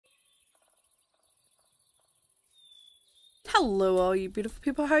Hello all you beautiful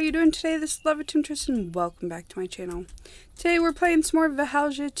people, how are you doing today? This is Levitintress and welcome back to my channel. Today we're playing some more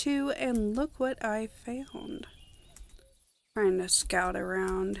Valhelsia 2 and look what I found. Trying to scout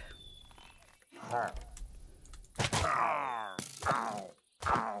around.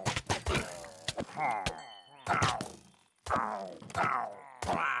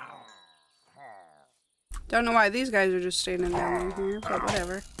 Don't know why these guys are just standing down here, but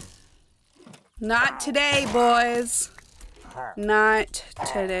whatever. Not today, boys. Not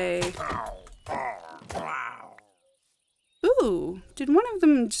today. Ooh, did one of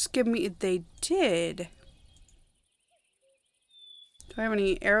them just give me... They did. Do I have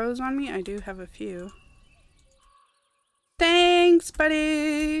any arrows on me? I do have a few. Thanks,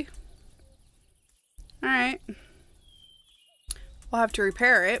 buddy. Alright. We'll have to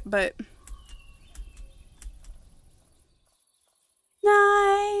repair it, but...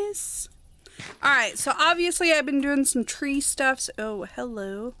 Nice. Alright, so obviously I've been doing some tree stuff. So, oh,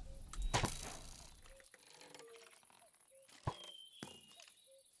 hello.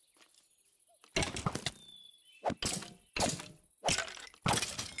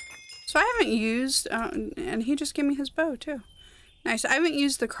 So I haven't used, and he just gave me his bow too. Nice. I haven't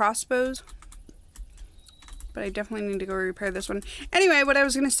used the crossbows, but I definitely need to go repair this one. Anyway, what I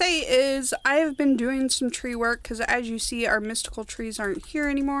was going to say is I have been doing some tree work because as you see, our mystical trees aren't here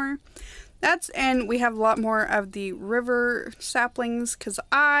anymore. And we have a lot more of the river saplings because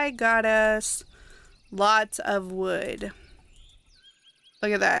I got us lots of wood.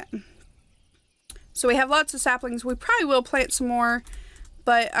 Look at that. So we have lots of saplings. We probably will plant some more,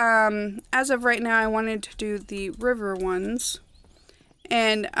 but as of right now, I wanted to do the river ones.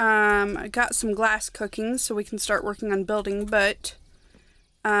 And I got some glass cooking so we can start working on building, but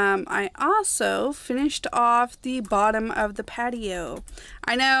I also finished off the bottom of the patio.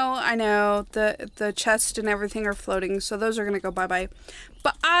 I know, the chest and everything are floating, so those are going to go bye-bye.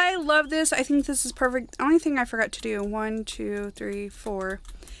 But I love this. I think this is perfect. The only thing I forgot to do, 1, 2, 3, 4,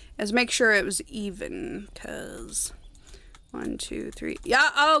 is make sure it was even, because 1, 2, 3,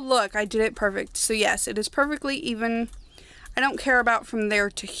 yeah, oh look, I did it perfect. So yes, it is perfectly even. I don't care about from there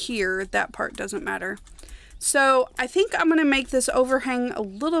to here, that part doesn't matter. So I think I'm going to make this overhang a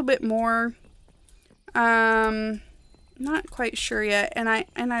little bit more. Not quite sure yet. And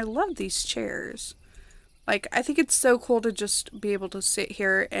I love these chairs. Like, I think it's so cool to just be able to sit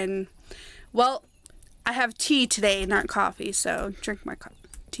here and, well, I have tea today, not coffee, so drink my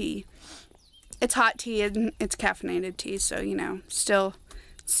tea. It's hot tea and it's caffeinated tea, so, you know, still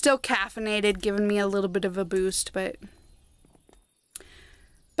caffeinated, giving me a little bit of a boost, but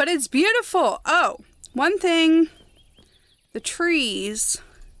it's beautiful. Oh, one thing, the trees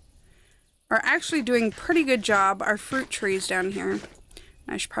are actually doing pretty good job. Our fruit trees down here.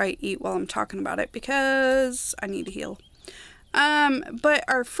 I should probably eat while I'm talking about it because I need to heal. But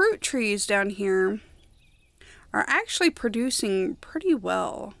our fruit trees down here are actually producing pretty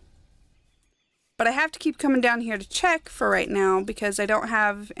well. But I have to keep coming down here to check for right now because I don't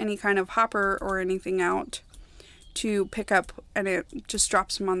have any kind of hopper or anything out to pick up, and it just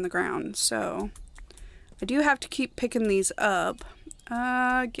drops them on the ground. So I do have to keep picking these up.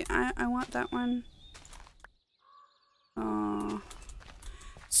 I want that one.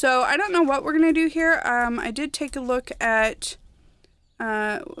 So I don't know what we're gonna do here. I did take a look at,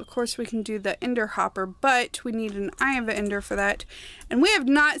 of course we can do the ender hopper, but we need an eye of an ender for that. And we have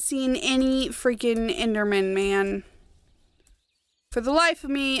not seen any freaking enderman, man. For the life of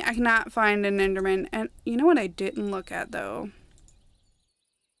me, I cannot find an enderman. And you know what I didn't look at, though?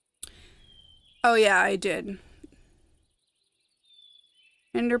 Oh, yeah, I did.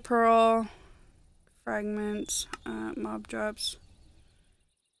 Ender pearl, fragments, mob drops.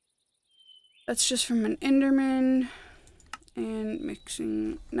 That's just from an enderman. And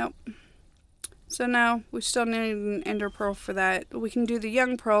mixing, nope. So no, we still need an ender pearl for that. We can do the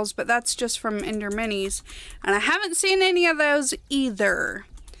young pearls, but that's just from ender minis. And I haven't seen any of those either.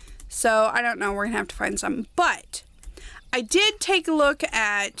 So I don't know, we're gonna have to find some. But I did take a look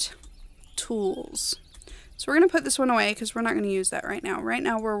at tools. So we're gonna put this one away because we're not gonna use that right now. Right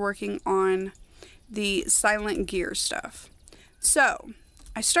now we're working on the silent gear stuff. So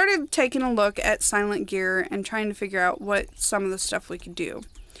I started taking a look at silent gear and trying to figure out what some of the stuff we could do.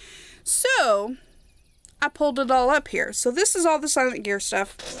 So I pulled it all up here. So this is all the silent gear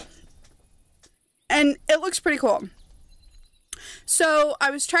stuff. And it looks pretty cool. So I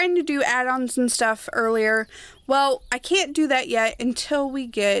was trying to do add-ons and stuff earlier. Well, I can't do that yet until we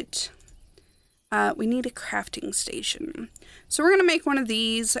get, we need a crafting station. So we're going to make one of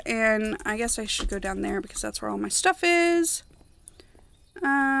these, and I guess I should go down there because that's where all my stuff is.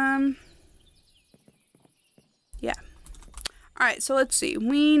 Yeah. Alright, so let's see.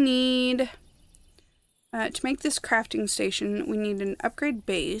 We need, to make this crafting station, we need an upgrade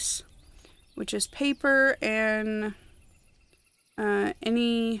base, which is paper and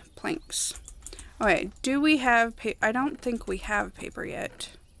any planks. Okay, do we have paper? I don't think we have paper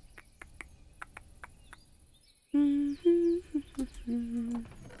yet.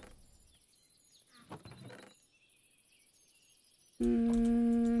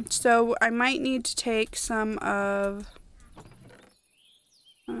 So I might need to take some of,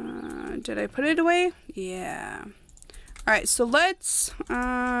 did I put it away? Yeah. Alright, so let's, you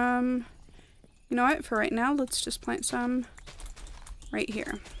know what, for right now, let's just plant some right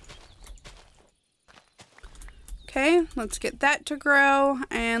here. Okay, let's get that to grow,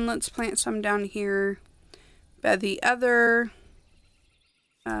 and let's plant some down here by the other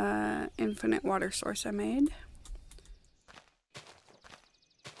infinite water source I made.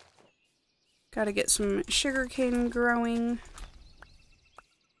 Gotta get some sugarcane growing.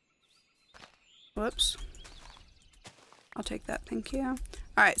 Whoops. I'll take that, thank you.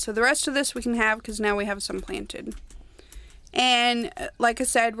 Alright, so the rest of this we can have because now we have some planted. And like I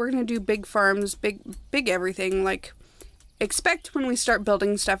said, we're going to do big farms, big everything. Like, expect when we start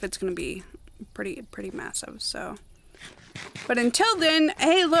building stuff, it's going to be pretty massive, so. But until then,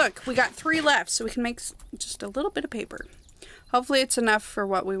 hey look, we got 3 left, so we can make just a little bit of paper. Hopefully it's enough for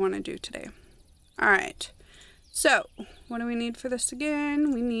what we want to do today. Alright, so what do we need for this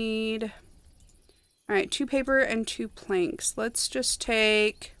again? We need, alright, 2 paper and 2 planks. Let's just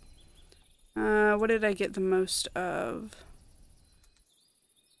take, what did I get the most of?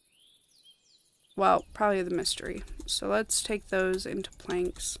 Well, probably the mystery. So let's take those into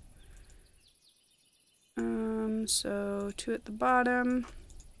planks. So 2 at the bottom,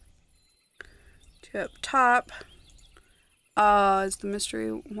 2 up top. Is the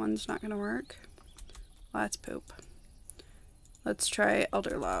mystery one's not gonna work? Well, that's poop. Let's try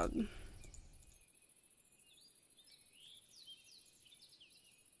elder log.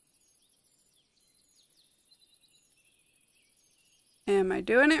 Am I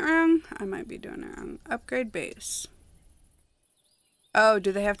doing it wrong? I might be doing it wrong. Upgrade base. Oh,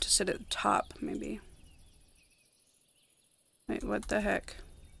 do they have to sit at the top, maybe? Wait, what the heck?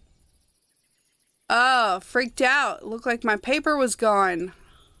 Oh, freaked out. Looked like my paper was gone.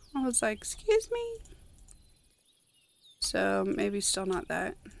 I was like, excuse me? So, maybe still not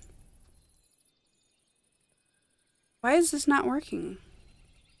that. Why is this not working?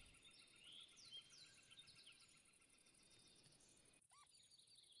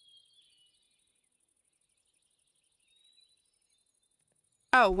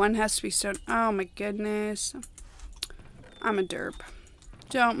 Oh, one has to be stone. Oh my goodness. I'm a derp.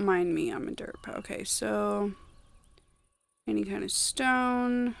 Don't mind me, I'm a derp. Okay, so any kind of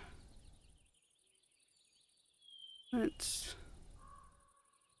stone.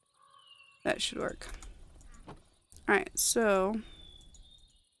 That should work. Alright, so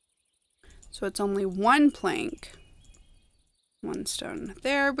it's only 1 plank. 1 stone.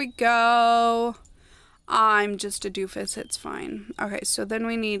 There we go. I'm just a doofus, it's fine. Okay, so then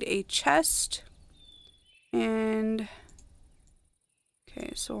we need a chest. And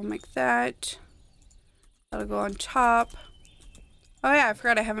okay, so we'll make that. That'll go on top. Oh yeah, I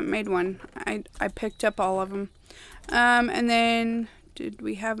forgot I haven't made one. I picked up all of them. And then, did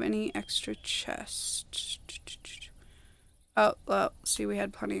we have any extra chests? Oh, well, see, we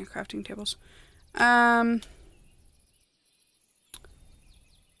had plenty of crafting tables.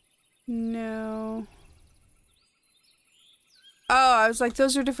 No. Oh, I was like,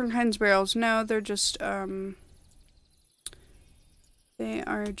 those are different kinds of barrels. No, they're just, they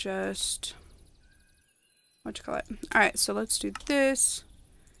are just, whatchamacallit. Alright, so let's do this.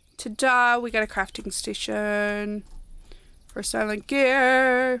 Ta-da, we got a crafting station for silent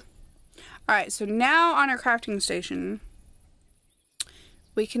gear. Alright, so now on our crafting station,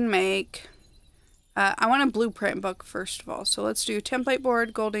 we can make, I want a blueprint book first of all. So let's do template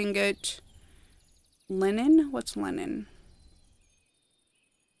board, gold ingot, linen. What's linen?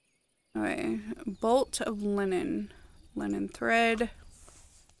 Okay, bolt of linen, linen thread,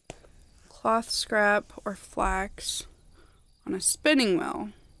 cloth scrap or flax on a spinning wheel.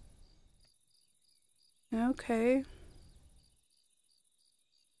 Okay.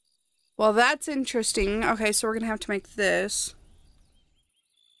 Well, that's interesting. Okay, so we're gonna have to make this.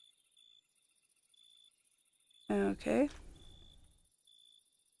 Okay.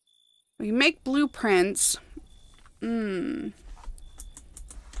 We can make blueprints.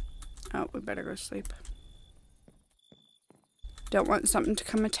 Oh, we better go sleep. Don't want something to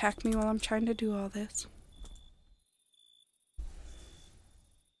come attack me while I'm trying to do all this.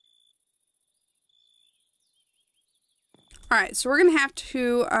 Alright, so we're gonna have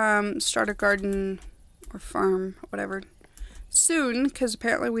to start a garden or farm, whatever, soon, because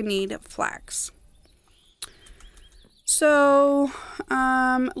apparently we need flax. So,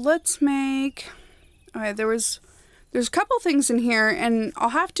 let's make... Okay, there's a couple things in here, and I'll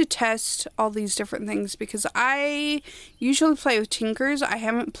have to test all these different things because I usually play with tinkers. I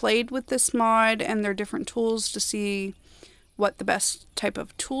haven't played with this mod and their different tools to see what the best type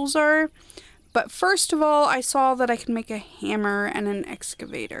of tools are. But first of all, I saw that I can make a hammer and an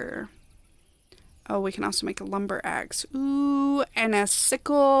excavator. Oh, we can also make a lumber axe. Ooh, and a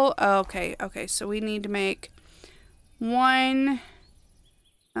sickle. Okay, so we need to make one.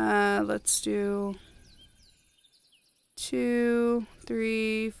 Let's do 2,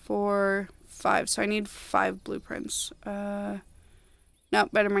 3, 4, 5. So I need 5 blueprints. No,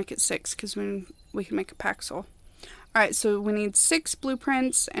 better make it 6 because we can make a paxel. Alright, so we need 6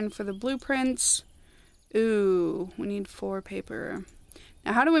 blueprints, and for the blueprints, ooh, we need 4 paper.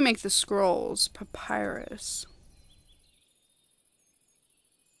 Now, how do we make the scrolls? Papyrus.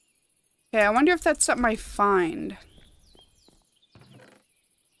 Okay, I wonder if that's something I find.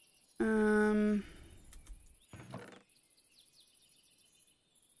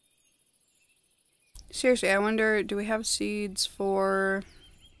 Seriously, I wonder, do we have seeds for...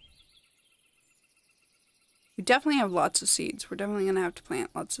 We definitely have lots of seeds. We're definitely going to have to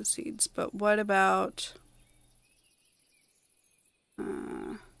plant lots of seeds. But what about...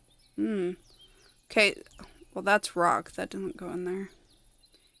 Okay, well that's rock. That doesn't go in there.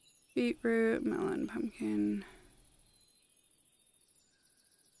 Beetroot, melon, pumpkin.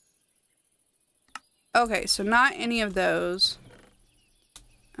 Okay, so not any of those.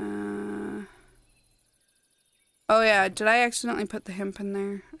 Oh yeah, did I accidentally put the hemp in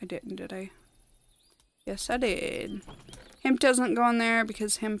there? I didn't, did I? Yes, I did. Hemp doesn't go in there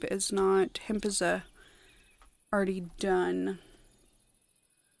because hemp is already done.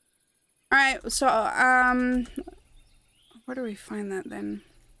 Alright, so, where do we find that then?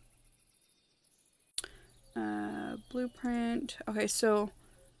 Blueprint. Okay, so,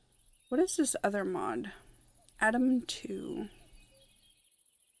 what is this other mod? Atom 2.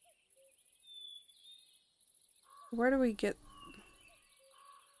 Where do we get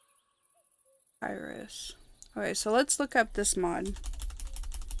Iris? Okay, so let's look up this mod.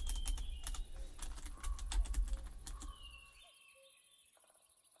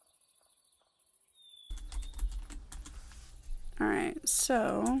 Alright,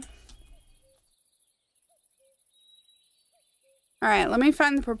 so... Alright, let me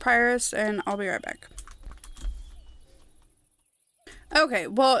find the papyrus and I'll be right back. Okay,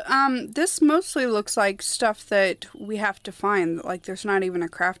 well, this mostly looks like stuff that we have to find. Like, there's not even a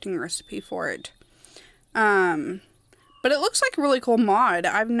crafting recipe for it. But it looks like a really cool mod.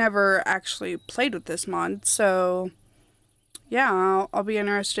 I've never actually played with this mod, so... Yeah, I'll be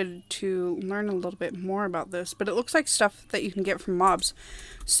interested to learn a little bit more about this. But it looks like stuff that you can get from mobs.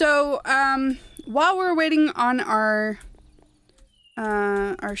 So, while we're waiting on our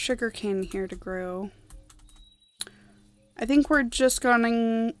sugar cane here to grow... I think we're just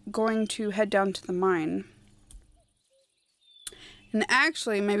going to head down to the mine. And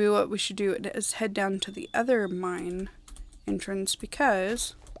actually, maybe what we should do is head down to the other mine entrance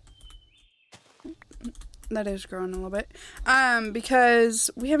because... That is growing a little bit.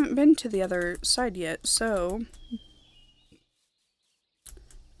 Because we haven't been to the other side yet, so...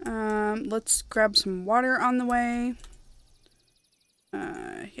 let's grab some water on the way.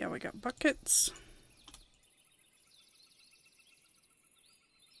 Yeah, we got buckets.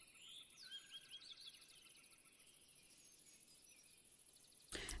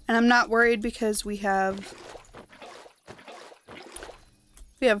 And I'm not worried because we have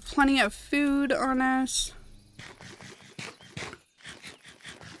plenty of food on us.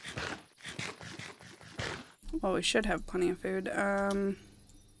 Well, we should have plenty of food.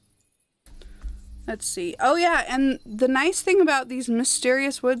 Let's see. Oh yeah, and the nice thing about these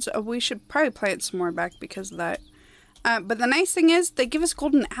mysterious woods, we should probably plant some more back because of that. But the nice thing is they give us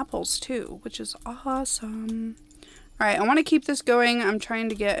golden apples too, which is awesome. Alright, I want to keep this going. I'm trying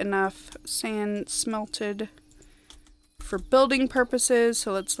to get enough sand smelted for building purposes,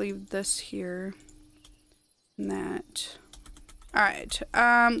 so let's leave this here and that. Alright,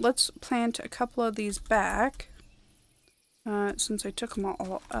 let's plant a couple of these back since I took them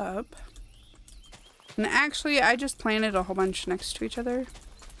all up. And actually, I just planted a whole bunch next to each other.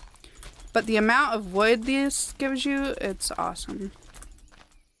 But the amount of wood this gives you, it's awesome.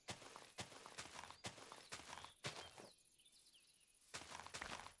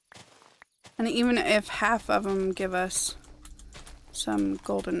 And even if half of them give us some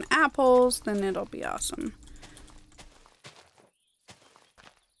golden apples, then it'll be awesome.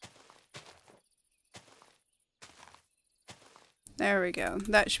 There we go.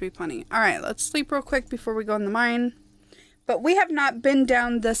 That should be plenty. Alright, let's sleep real quick before we go in the mine. But we have not been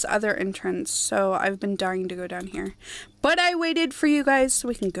down this other entrance, so I've been dying to go down here. But I waited for you guys so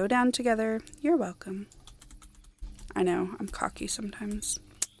we can go down together. You're welcome. I know, I'm cocky sometimes.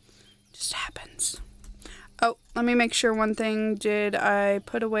 Just happens. Oh, let me make sure one thing. Did I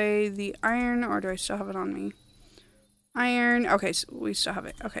put away the iron, or do I still have it on me? Iron. Okay, so we still have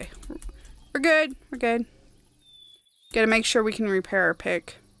it. Okay. We're good. We're good. Gotta make sure we can repair our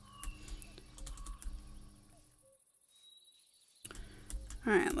pick.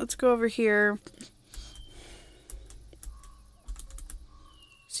 Alright, let's go over here.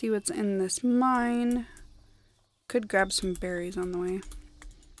 See what's in this mine. Could grab some berries on the way.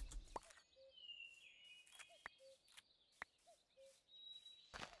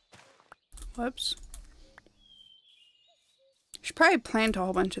 Whoops. Should probably plant a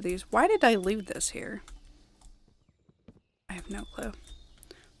whole bunch of these. Why did I leave this here? I have no clue.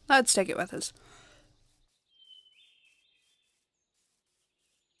 Let's take it with us.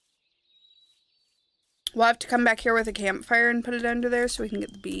 We'll have to come back here with a campfire and put it under there so we can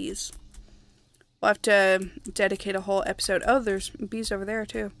get the bees. We'll have to dedicate a whole episode. Oh, there's bees over there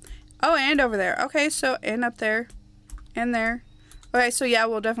too. Oh, and over there. Okay, so, and up there. And there. Okay, so yeah,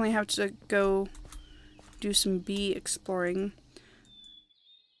 we'll definitely have to go do some bee exploring.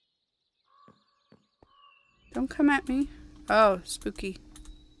 Don't come at me. Oh, spooky.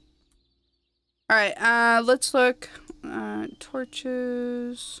 Alright, let's look.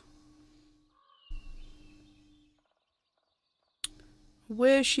 Torches.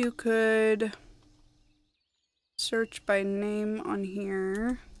 Wish you could search by name on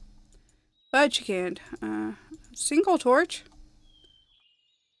here. But you can't. Single torch.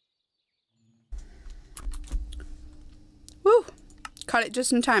 Woo! Caught it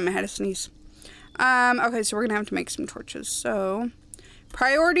just in time. I had a sneeze. Okay, so we're gonna have to make some torches. So,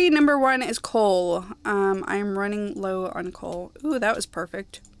 priority number 1 is coal. I'm running low on coal. Ooh, that was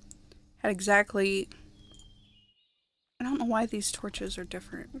perfect. Had exactly... I don't know why these torches are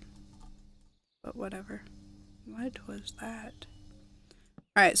different. But whatever. What was that?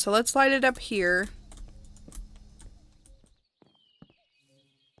 Alright, so let's light it up here.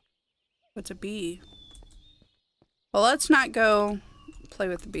 What's a bee? Well, let's not go play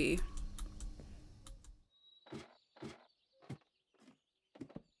with the bee.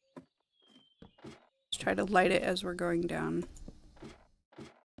 Let's try to light it as we're going down.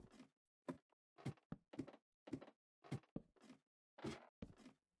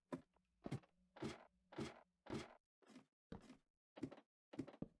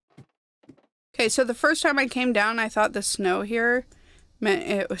 Okay, so the first time I came down, I thought the snow here meant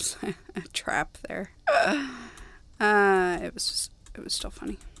it was a trap there. It was still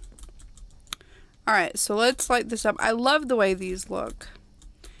funny. Alright, so let's light this up. I love the way these look.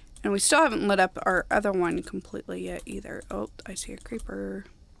 And we still haven't lit up our other one completely yet either. Oh, I see a creeper.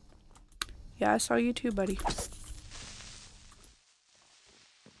 Yeah, I saw you too, buddy.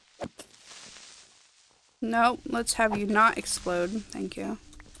 No, let's have you not explode. Thank you.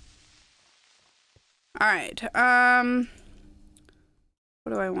 Alright, what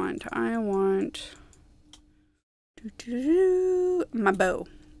do I want? I want my bow.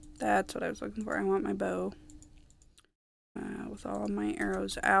 That's what I was looking for. I want my bow. With all my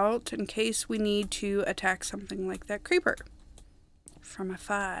arrows out in case we need to attack something like that creeper from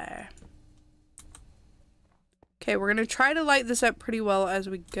afar. Okay, we're gonna try to light this up pretty well as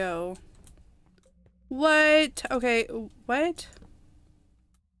we go. What? Okay, what?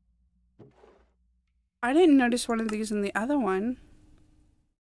 I didn't notice one of these in the other one.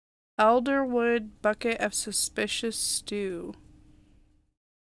 Elderwood bucket of suspicious stew.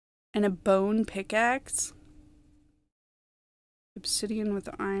 And a bone pickaxe. Obsidian with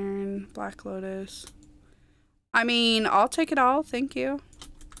iron. Black lotus. I mean, I'll take it all. Thank you.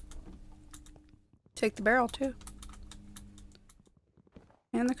 Take the barrel too.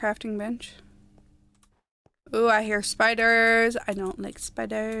 And the crafting bench. Ooh, I hear spiders. I don't like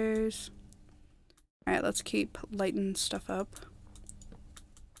spiders. Alright, let's keep lighting stuff up.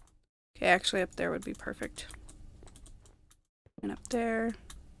 Okay, actually up there would be perfect. And up there.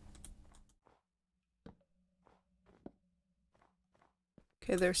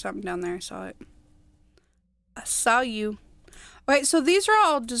 Okay, there's something down there. I saw it. I saw you. Okay, so these are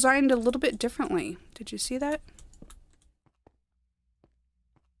all designed a little bit differently. Did you see that?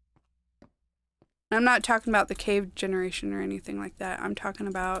 I'm not talking about the cave generation or anything like that. I'm talking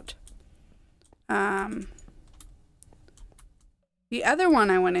about the other one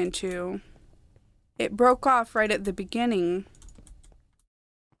I went into. It broke off right at the beginning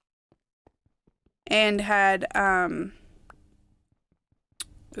and had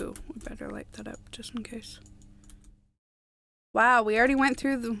Ooh, we better light that up just in case. Wow, we already went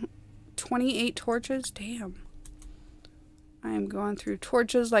through the 28 torches? Damn. I am going through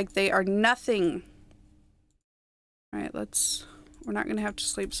torches like they are nothing. Alright, we're not gonna have to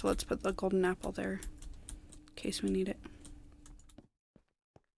sleep, so let's put the golden apple there. In case we need it.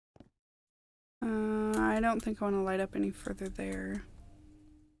 I don't think I want to light up any further there.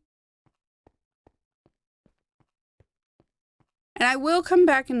 And I will come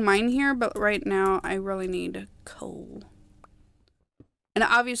back and mine here, but right now I really need coal. And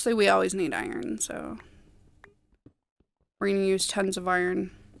obviously we always need iron, so we're going to use tons of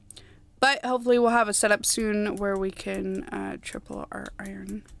iron. But hopefully we'll have a setup soon where we can triple our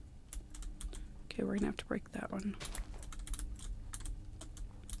iron. Okay, we're going to have to break that one.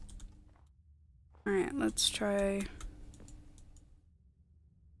 Alright, let's try...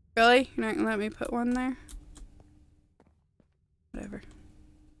 Really? You're not going to let me put one there? Whatever.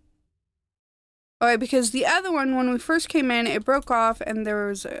 Alright, because the other one, when we first came in, it broke off and there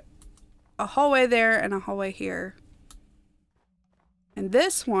was a hallway there and a hallway here. And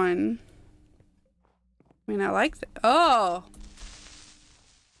this one... I mean, I like that. Oh!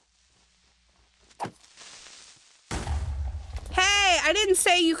 Hey! I didn't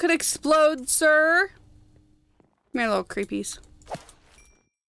say you could explode, sir! Come here, little creepies.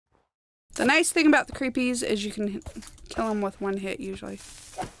 The nice thing about the creepies is you can kill them with one hit, usually.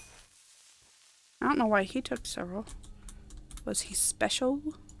 I don't know why he took several. Was he special?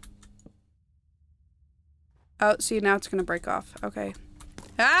 Oh, see, now it's gonna break off. Okay.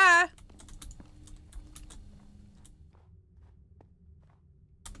 Ah!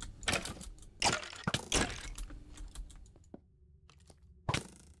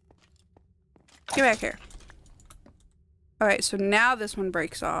 Get back here. Alright, so now this one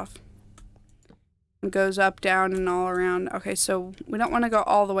breaks off. It goes up, down, and all around. Okay, so we don't want to go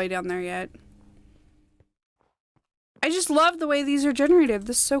all the way down there yet. I just love the way these are generated.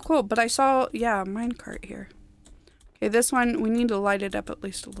 This is so cool. But I saw, yeah, a minecart here. Okay, this one, we need to light it up at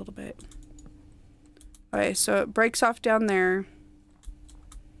least a little bit. Okay, so it breaks off down there.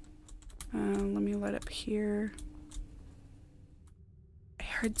 Let me light up here. I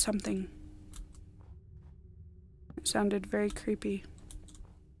heard something. It sounded very creepy.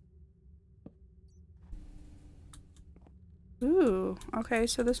 Ooh, okay,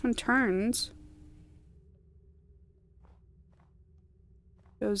 so this one turns.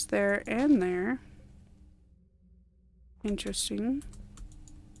 Goes there and there. Interesting.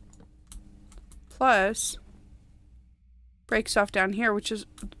 Plus, breaks off down here, which is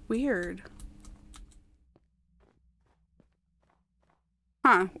weird.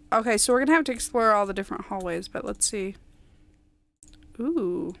 Huh. Okay, so we're gonna have to explore all the different hallways, but let's see.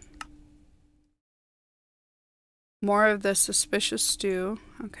 Ooh. More of the suspicious stew.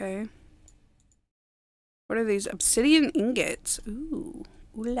 Okay. What are these? Obsidian ingots. Ooh.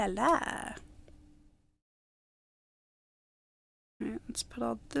 Ooh la la. Alright, let's put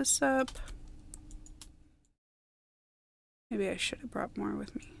all this up. Maybe I should have brought more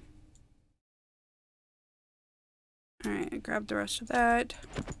with me. Alright, grab the rest of that.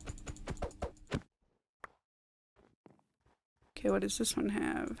 Okay, what does this one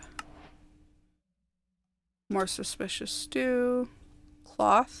have? More suspicious stew.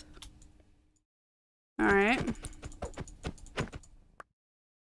 Cloth. Alright.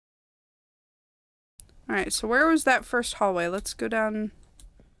 Alright, so where was that first hallway? Let's go down.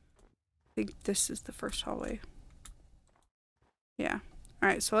 I think this is the first hallway. Yeah.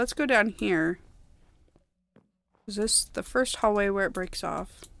 Alright, so let's go down here. Is this the first hallway where it breaks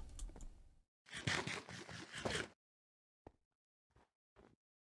off?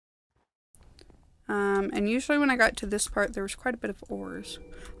 And usually when I got to this part, there was quite a bit of ores.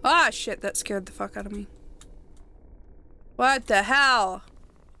 Ah, shit, that scared the fuck out of me. What the hell?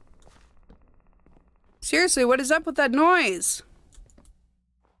 Seriously, what is up with that noise?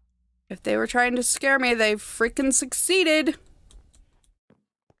 If they were trying to scare me, they freaking succeeded.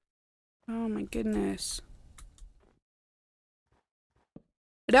 Oh my goodness.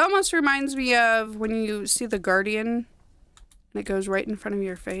 It almost reminds me of when you see the Guardian and it goes right in front of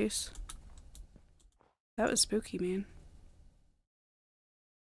your face. That was spooky, man.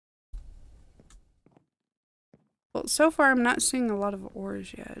 Well, so far I'm not seeing a lot of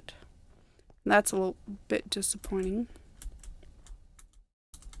ores yet. That's a little bit disappointing.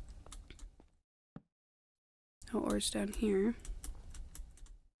 No ores down here.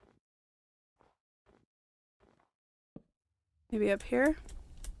 Maybe up here?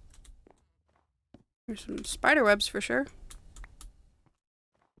 There's some spider webs for sure.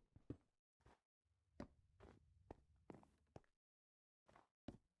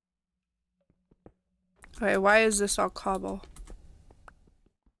 Okay, why is this all cobble?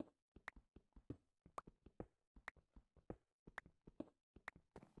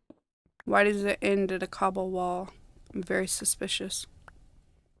 Why does it end at a cobble wall? I'm very suspicious.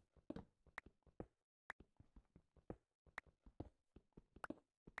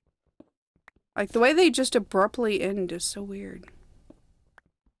 Like, the way they just abruptly end is so weird.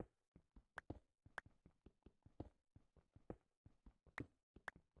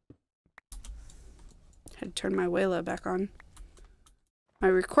 Had to turn my Wayla back on. My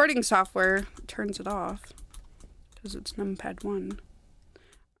recording software turns it off because it's numpad 1.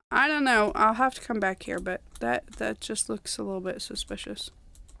 I don't know. I'll have to come back here, but that just looks a little bit suspicious.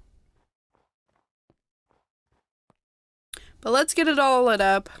 But let's get it all lit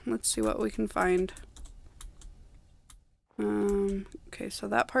up. Let's see what we can find. Okay, so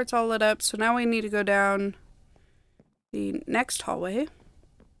that part's all lit up. So now we need to go down the next hallway.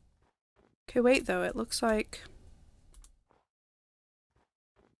 Okay, wait though. It looks like...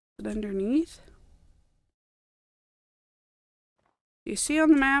 Is it underneath? Do you see on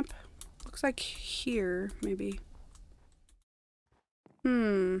the map? Looks like here, maybe.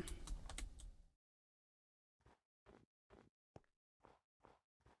 Oh,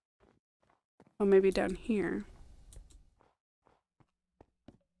 maybe down here.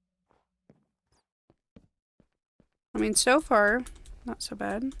 I mean, so far, not so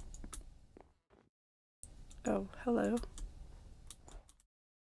bad. Oh, hello.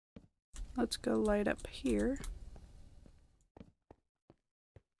 Let's go light up here.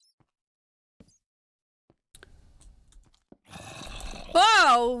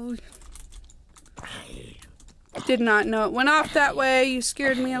 Whoa! Did not know it went off that way. You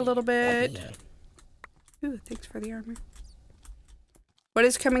scared me a little bit. Ooh, thanks for the armor. What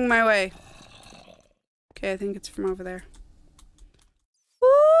is coming my way? Okay, I think it's from over there.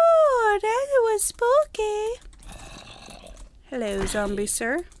 Ooh, that was spooky. Hello, zombie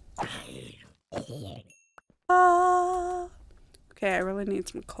sir. Okay, I really need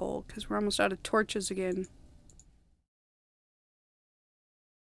some coal because we're almost out of torches again.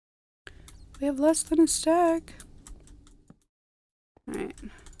 We have less than a stack. Alright.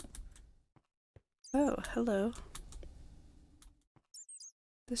 Oh, hello.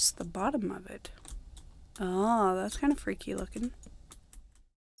 This is the bottom of it. Oh, that's kind of freaky looking.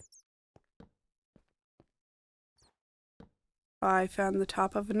 I found the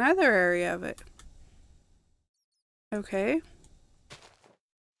top of another area of it. Okay.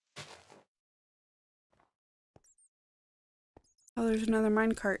 Oh, there's another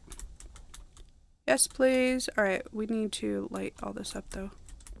minecart. Yes, please. Alright, we need to light all this up, though.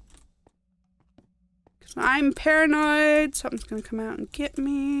 Because I'm paranoid. Something's going to come out and get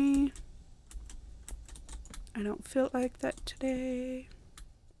me. I don't feel like that today.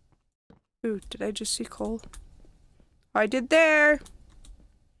 Ooh, did I just see coal? Oh, I did there.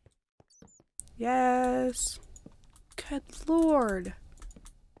 Yes. Good lord.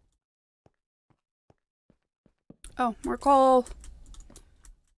 Oh, more coal.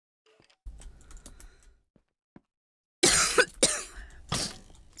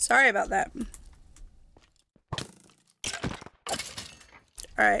 Sorry about that.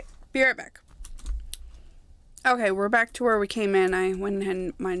 Alright, be right back. Okay, we're back to where we came in. I went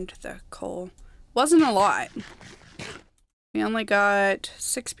and mined the coal. Wasn't a lot. We only got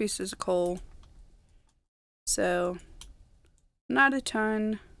 6 pieces of coal. So, not a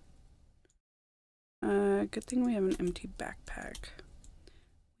ton. Good thing we have an empty backpack.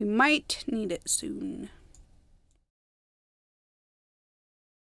 We might need it soon.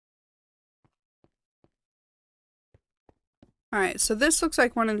 Alright, so this looks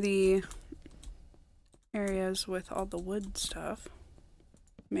like one of the areas with all the wood stuff.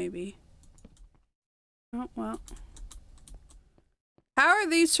 Maybe. Oh, well. How are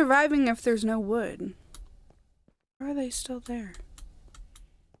these surviving if there's no wood? Or are they still there?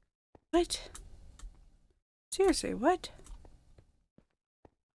 What? Seriously, what?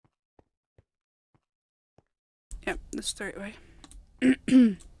 Yep, this is the right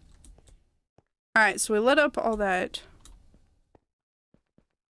way. Alright, so we lit up all that.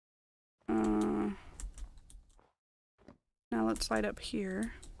 Now let's light up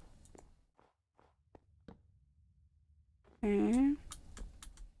here. Okay.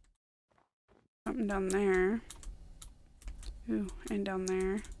 Something down there. Ooh, and down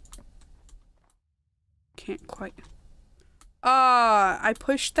there. Can't quite. Ah, I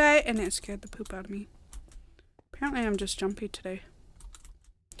pushed that and it scared the poop out of me. Apparently I'm just jumpy today.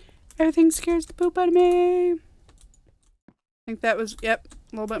 Everything scares the poop out of me. I think that was, yep,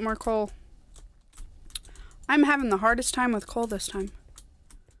 a little bit more coal. I'm having the hardest time with coal this time.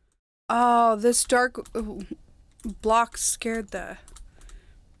 Oh, this dark block scared the...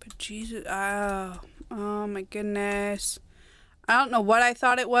 But Jesus, oh my goodness. I don't know what I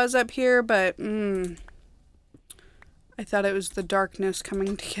thought it was up here, but I thought it was the darkness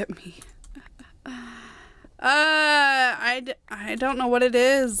coming to get me. I don't know what it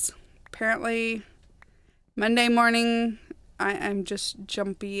is. Apparently, Monday morning, I'm just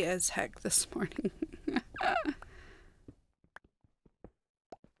jumpy as heck this morning.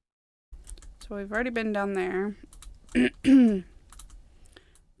 So we've already been down there. Let's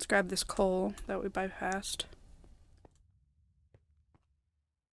grab this coal that we bypassed.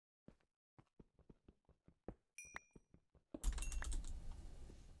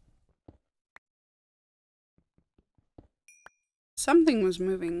 Something was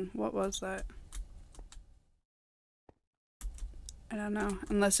moving. What was that? I don't know.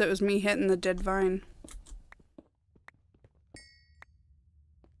 Unless it was me hitting the dead vine.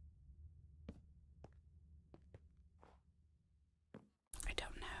 I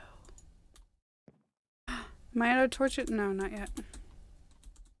don't know. Am I out of torches? No, not yet.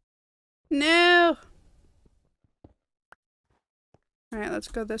 No! Alright, let's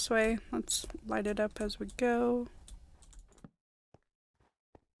go this way. Let's light it up as we go.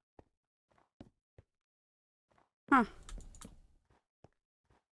 Huh.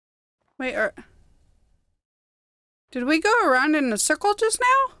 Wait, did we go around in a circle just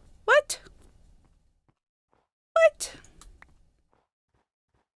now? What? What?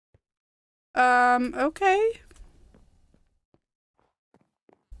 Okay.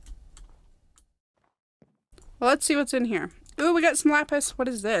 Well, let's see what's in here. Ooh, we got some lapis. What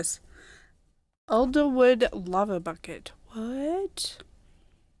is this? Elderwood lava bucket. What?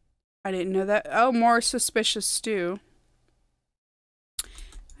 I didn't know that. Oh, more suspicious stew.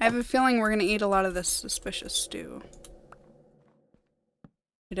 I have a feeling we're going to eat a lot of this suspicious stew.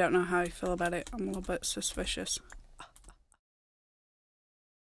 I don't know how I feel about it. I'm a little bit suspicious.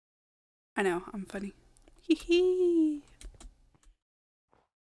 I know, I'm funny. Hee hee.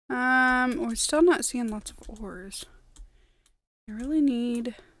 We're still not seeing lots of ores. I really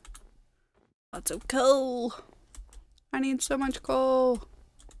need lots of coal. I need so much coal.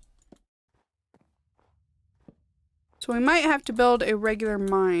 So we might have to build a regular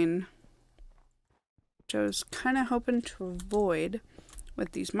mine, which I was kind of hoping to avoid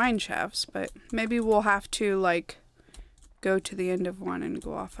with these mine shafts, but maybe we'll have to, like, go to the end of one and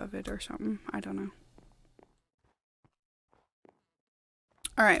go off of it or something. I don't know.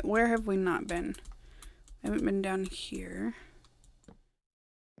 Alright, where have we not been? I haven't been down here.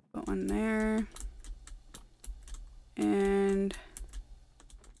 Put one there. And...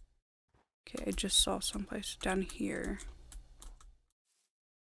 okay, I just saw someplace down here.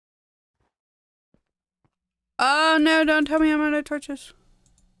 Oh no, don't tell me I'm out of torches.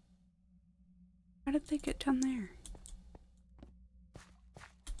 How did they get down there?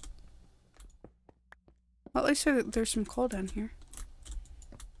 Well, at least there's some coal down here.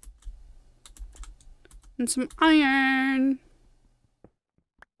 And some iron.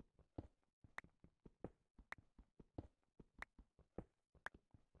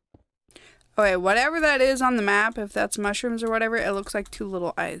 Okay, whatever that is on the map, if that's mushrooms or whatever, it looks like two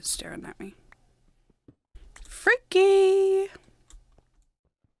little eyes staring at me. Freaky!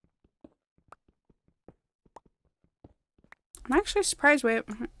 I'm actually surprised we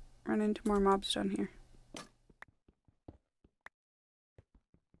haven't run into more mobs down here.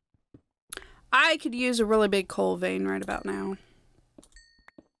 I could use a really big coal vein right about now.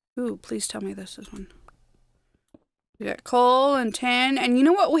 Ooh, please tell me this is one. We got coal and tin. And you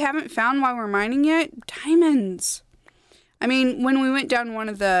know what we haven't found while we're mining yet? Diamonds. I mean, when we went down one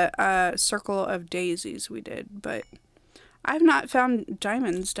of the circle of daisies we did. But I've not found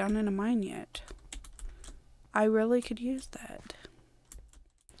diamonds down in a mine yet. I really could use that.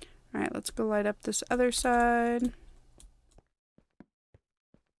 Alright, let's go light up this other side.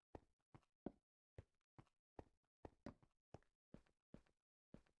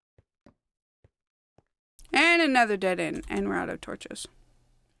 And another dead end, and we're out of torches.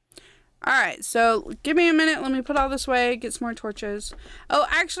 Alright, so give me a minute. Let me put all this away, get some more torches. Oh,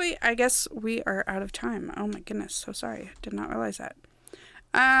 actually, I guess we are out of time. Oh my goodness, so sorry. I did not realize that.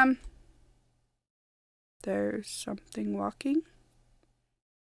 There's something walking.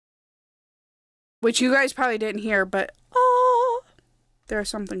 Which you guys probably didn't hear, but oh, there's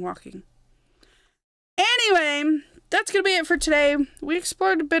something walking. Anyway, that's going to be it for today. We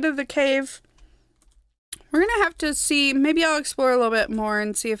explored a bit of the cave. We're going to have to see, maybe I'll explore a little bit more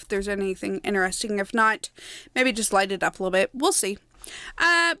and see if there's anything interesting. If not, maybe just light it up a little bit. We'll see.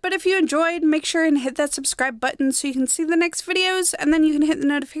 But if you enjoyed, make sure and hit that subscribe button so you can see the next videos, and then you can hit the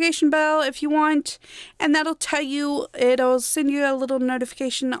notification bell if you want, and that'll tell you, it'll send you a little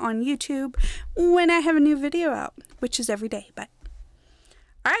notification on YouTube when I have a new video out, which is every day. But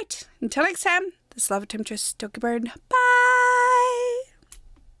alright, until next time, this is Lava Temptress, Tokibird, bye!